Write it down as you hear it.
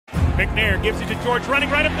McNair gives it to George, running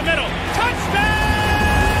right up the middle. Touchdown!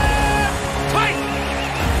 Titans!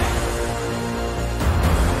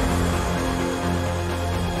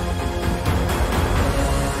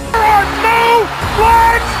 There are no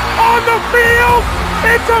flags on the field!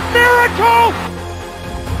 It's a miracle!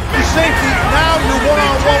 Safety, now you're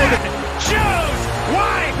one-on-one with the... Shows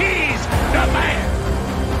why he's the man!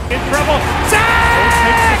 In trouble. Sack!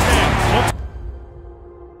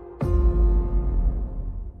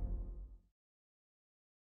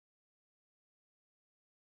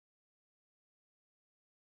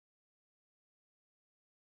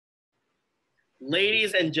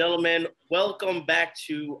 Ladies and gentlemen, welcome back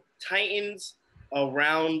to Titans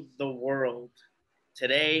Around the World.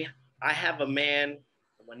 Today, I have a man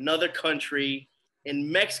from another country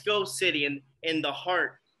in Mexico City, in the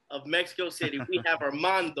heart of Mexico City. We have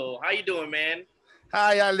Armando. How you doing, man?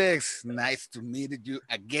 Hi, Alex. Nice to meet you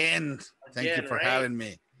again. Thank you for having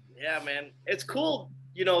me. Yeah, man. It's cool,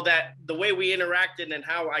 that the way we interacted and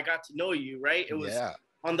how I got to know you, right? It was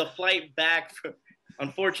on the flight back.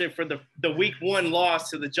 Unfortunately for the week 1 loss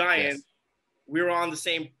to the Giants, yes. We were on the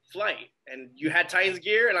same flight, and you had Titans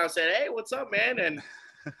gear, and I said, "Hey, what's up, man?" And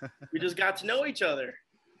we just got to know each other.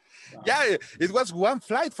 Yeah, it was one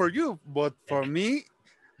flight for you, but for me,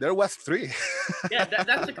 there was 3. Yeah,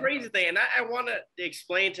 that's the crazy thing, and I want to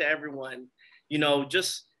explain to everyone,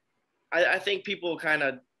 I think people kind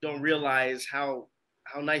of don't realize how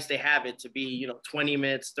nice they have it to be, 20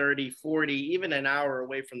 minutes, 30, 40, even an hour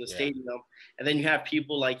away from the stadium. And then you have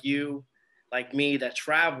people like you, like me, that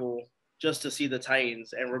travel just to see the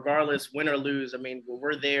Titans. And regardless, win or lose, I mean,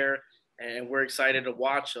 we're there and we're excited to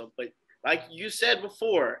watch them. But like you said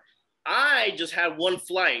before, I just had 1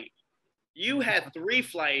 flight. You had 3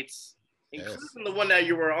 flights, including the one that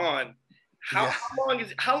you were on. How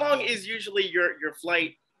long is usually your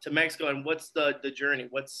flight to Mexico, and what's the journey?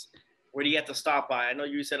 Where do you have to stop by? I know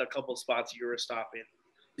you said a couple of spots you were stopping.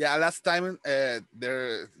 Yeah, last time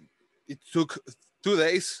it took 2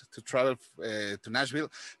 days to travel to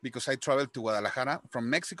Nashville, because I traveled to Guadalajara, from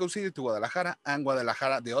Mexico City to Guadalajara, and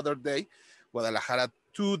Guadalajara the other day, Guadalajara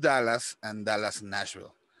to Dallas, and Dallas,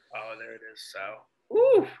 Nashville. Oh, there it is.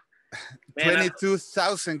 So,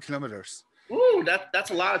 22,000 kilometers. Ooh, that's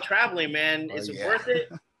a lot of traveling, man. Is it worth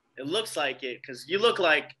it? It looks like it, because you look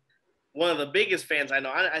like one of the biggest fans I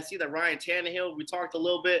know. I see that Ryan Tannehill. We talked a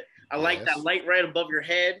little bit. I like that light right above your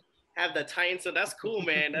head. Have the Titans. So that's cool,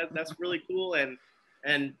 man. That's really cool. And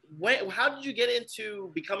how did you get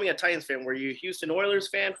into becoming a Titans fan? Were you a Houston Oilers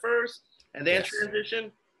fan first, and then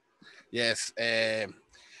transition? Yes.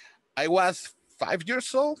 I was 5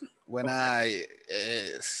 years old when I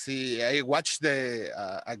watched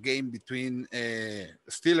a game between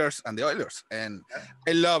Steelers and the Oilers, and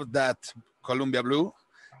I loved that Columbia Blue.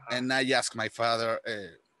 And I asked my father,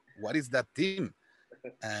 what is that team?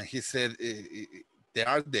 And he said, they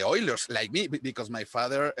are the Oilers, like me, because my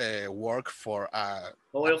father worked for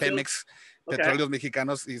Pemex. Petróleos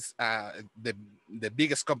Mexicanos is the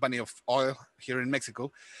biggest company of oil here in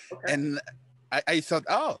Mexico. Okay. And I thought,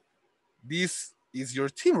 oh, this is your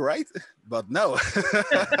team, right? But no.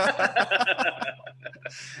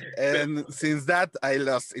 And since that, I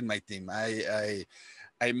lost in my team. I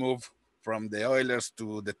moved from the Oilers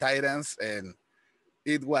to the Titans, and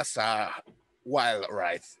it was a wild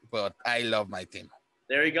ride, but I love my team.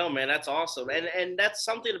 There you go, man. That's awesome. And that's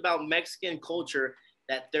something about Mexican culture,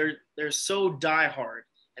 that they're so diehard.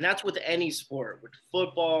 And that's with any sport, with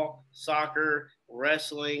football, soccer,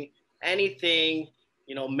 wrestling, anything,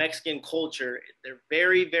 Mexican culture. They're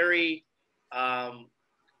very, very,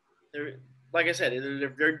 they're, like I said,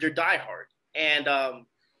 they're diehard. And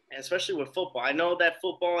especially with football. I know that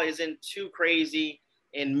football isn't too crazy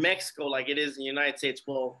in Mexico like it is in the United States.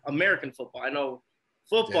 Well, American football. I know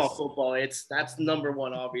football, that's number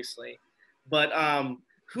 1, obviously. But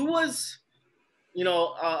who was,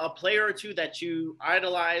 a player or two that you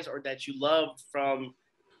idolize or that you loved from,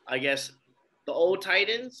 I guess, the old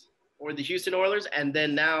Titans or the Houston Oilers, and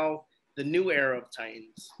then now the new era of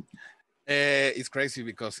Titans? It's crazy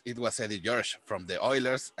because it was Eddie George from the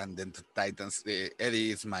Oilers, and then to Titans.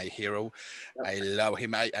 Eddie is my hero. I love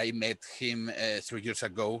him. I met him 3 years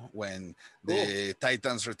ago when the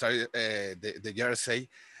Titans retired the jersey,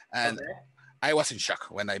 and I was in shock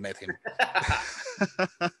when I met him.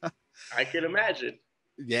 I can imagine.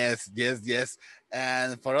 Yes.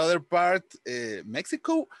 And for other part,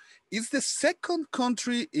 Mexico is the second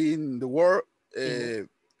country in the world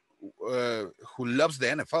who loves the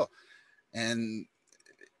NFL. And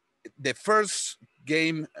the first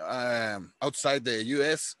game outside the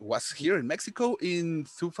US was here in Mexico in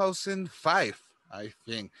 2005, I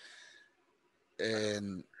think.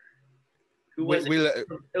 And Who we, was it?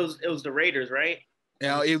 we It was the Raiders, right?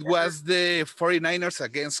 it was the 49ers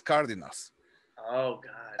against Cardinals. Oh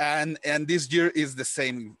God. And this year is the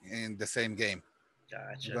same in the same game.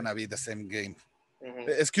 Gotcha. It's gonna be the same game. Mm-hmm.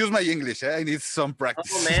 Excuse my English. I need some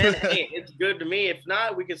practice. Oh man, hey, it's good to me. If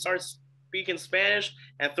not, we can start speaking Spanish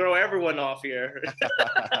and throw everyone off here.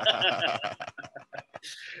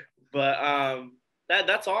 But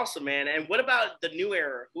that's awesome, man. And what about the new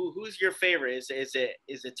era? Who's your favorite? Is it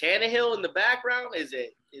Tannehill in the background? Is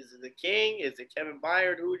it the King? Is it Kevin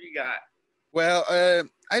Byard? Who do you got? Well,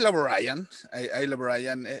 I love Ryan. I love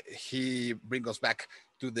Ryan. He brings us back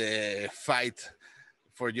to the fight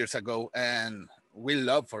 4 years ago, and we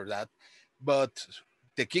love for that. But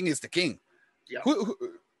the King is the King. Yeah.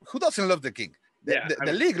 Who doesn't love the King?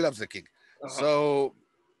 The league loves the King. So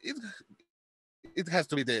it has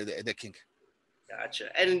to be the King. Gotcha.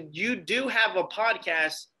 And you do have a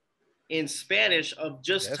podcast in Spanish of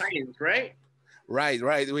just Titans, right?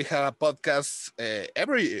 Right. We have a podcast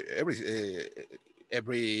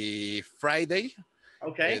every Friday.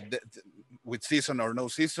 Okay. With season or no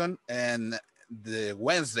season, and the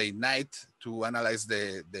Wednesday night to analyze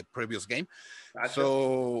the previous game. Gotcha.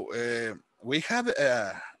 So we have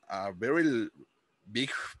a very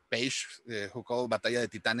big page who called Batalla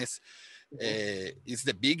de Titanes. It's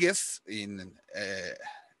the biggest in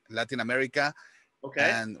Latin America.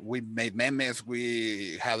 Okay. And we made memes.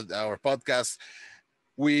 We have our podcast.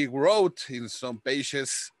 We wrote in some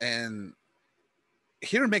pages, and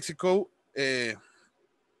here in Mexico, the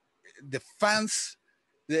fans,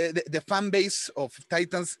 the fan base of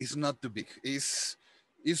Titans is not too big. Is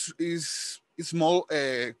small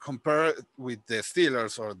compared with the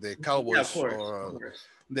Steelers or the Cowboys or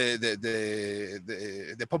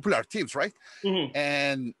the popular teams, right?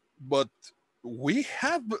 Mm-hmm. But we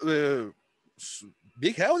have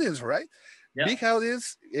big audience, right? Yeah. Big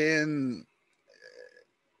audience, and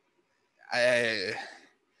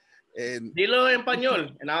Dilo en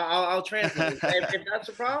español, and I'll translate. If that's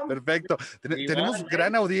a problem. Perfecto. Tenemos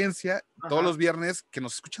gran audiencia todos los viernes que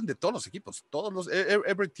nos escuchan de todos los equipos,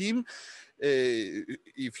 every team.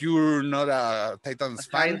 If you're not a Titans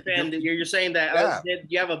fan, you're saying that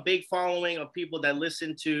you have a big following of people that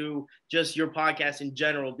listen to just your podcast in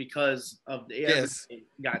general because of the yes.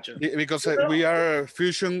 Gotcha. Because we are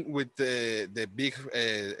fusion with the big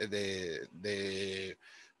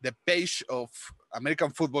the page of American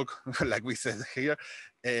football, like we said here,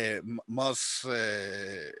 most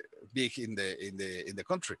big in the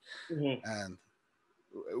country, and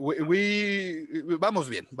we vamos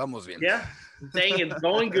bien. Yeah, saying it's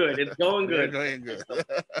going good. It's going good. Going good.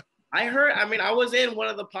 I heard. I mean, I was in one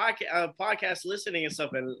of the podcasts listening and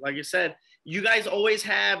stuff, and like you said, you guys always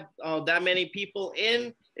have that many people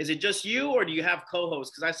in. Is it just you, or do you have co-hosts?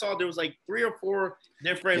 Because I saw there was like 3 or 4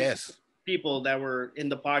 different people that were in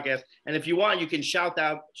the podcast, and if you want, you can shout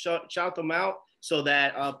them out so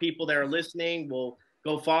that people that are listening will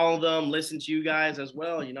go follow them, listen to you guys as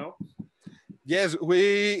well. You know. Yes,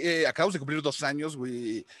 we acabamos de cumplir 2 años.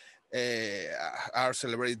 We are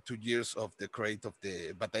celebrating 2 years of the create of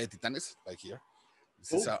the Batalla de Titanes, like here.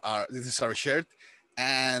 This is our shirt,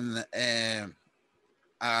 and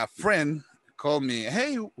a friend called me.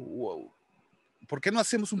 Hey, ¿por qué no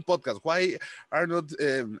hacemos un podcast? Why are not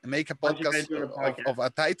make a podcast of a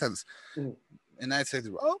Titans? And I said,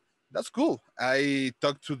 oh, that's cool. I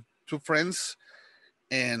talked to 2 friends,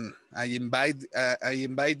 and I invite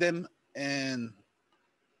them, and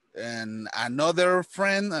another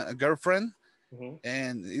friend, a girlfriend,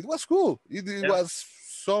 and it was cool. It was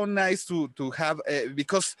so nice to have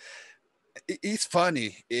because it's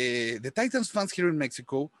funny. The Titans fans here in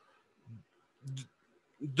Mexico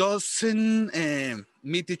doesn't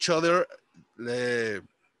meet each other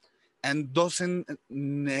and no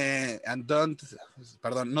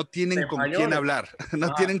tienen con quién hablar. No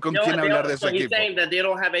tienen con quién hablar de su equipo. He's saying that they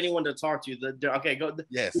don't have anyone to talk to. Okay, go.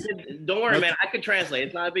 Yes. Don't worry, man. I can translate.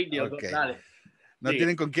 It's not a big deal. Okay. Got it. No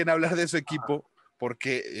tienen con quién hablar de su equipo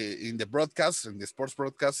porque in the broadcast, in the sports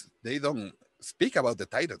broadcast, they don't speak about the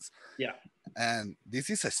Titans. Yeah. And this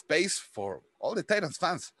is a space for all the Titans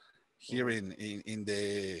fans here in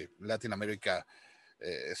the Latin America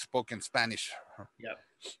spoken Spanish. Yeah.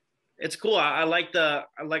 It's cool. I like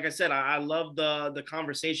like I said, I love the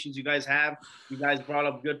conversations you guys have. You guys brought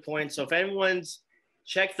up good points. So if anyone's,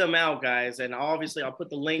 check them out, guys. And obviously I'll put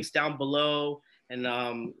the links down below, and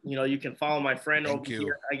you can follow my friend over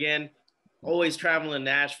here again, always traveling in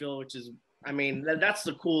Nashville, which is, I mean, that's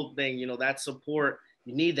the cool thing, that support.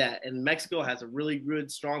 You need that. And Mexico has a really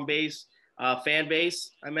good, strong fan base,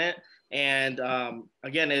 I meant. And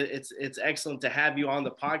again, it's excellent to have you on the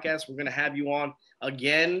podcast. We're going to have you on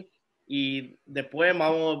again, Y después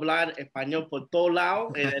vamos a hablar español por todo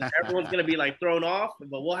lado, and everyone's gonna be like thrown off.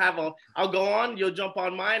 But I'll go on. You'll jump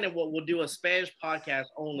on mine, and we'll do a Spanish podcast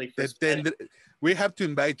only for Spanish. We have to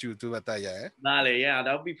invite you to Batalla, eh? Dale, yeah,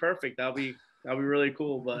 that would be perfect. That'll be really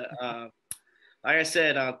cool. But like I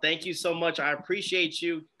said, thank you so much. I appreciate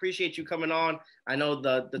you. Appreciate you coming on. I know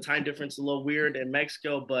the time difference is a little weird in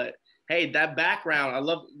Mexico, but hey, that background, I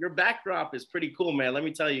love your backdrop is pretty cool, man. Let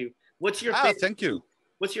me tell you. What's your favorite? Thank you.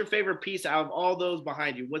 What's your favorite piece out of all those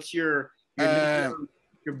behind you? What's your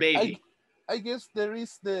baby? I guess there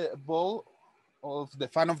is the ball of the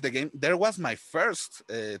fan of the game. There was my first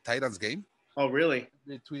Titans game. Oh, really?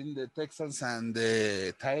 Between the Texans and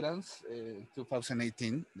the Titans,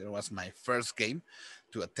 2018. There was my first game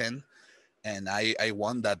to attend, and I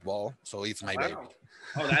won that ball. So it's my baby.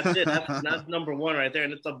 Oh, that's it. That's number one right there,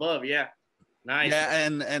 and it's above. Yeah, nice. Yeah,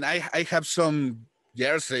 and I have some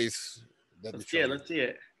jerseys. Let's see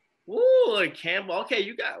it. Ooh, Campbell. Okay,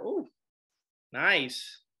 you got. Ooh,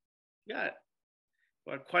 nice. You got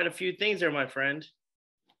quite a few things there, my friend.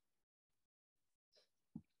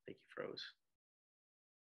 I think he froze.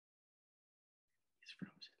 He's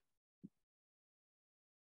frozen.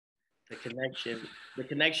 The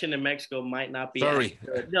connection in Mexico might not be. Sorry.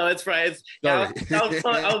 No, it's right. Sorry. I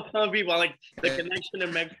was telling people like the connection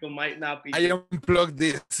in Mexico might not be. I unplugged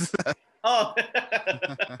this. Oh,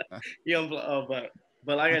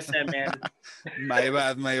 but like I said, man. my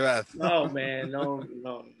bad. Oh man, no.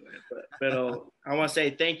 But I want to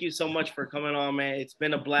say thank you so much for coming on, man. It's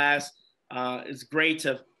been a blast. It's great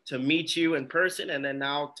to meet you in person, and then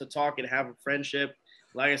now to talk and have a friendship.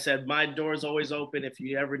 Like I said, my door's always open. If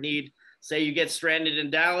you ever need, say you get stranded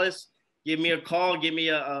in Dallas, give me a call,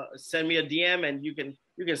 send me a DM, and you can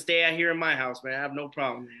stay out here in my house, man. I have no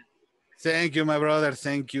problem, man. Thank you, my brother.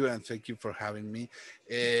 Thank you, and thank you for having me.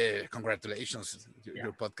 Congratulations.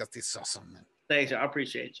 Your podcast is awesome, man. Thanks, I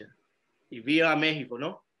appreciate you. Y viva México,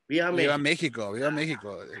 ¿no? Viva México. Viva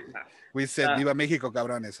México. We said Viva México,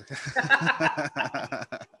 cabrones.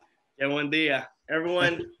 Qué buen día.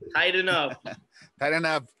 Everyone, tighten up. Tighten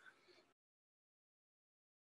up.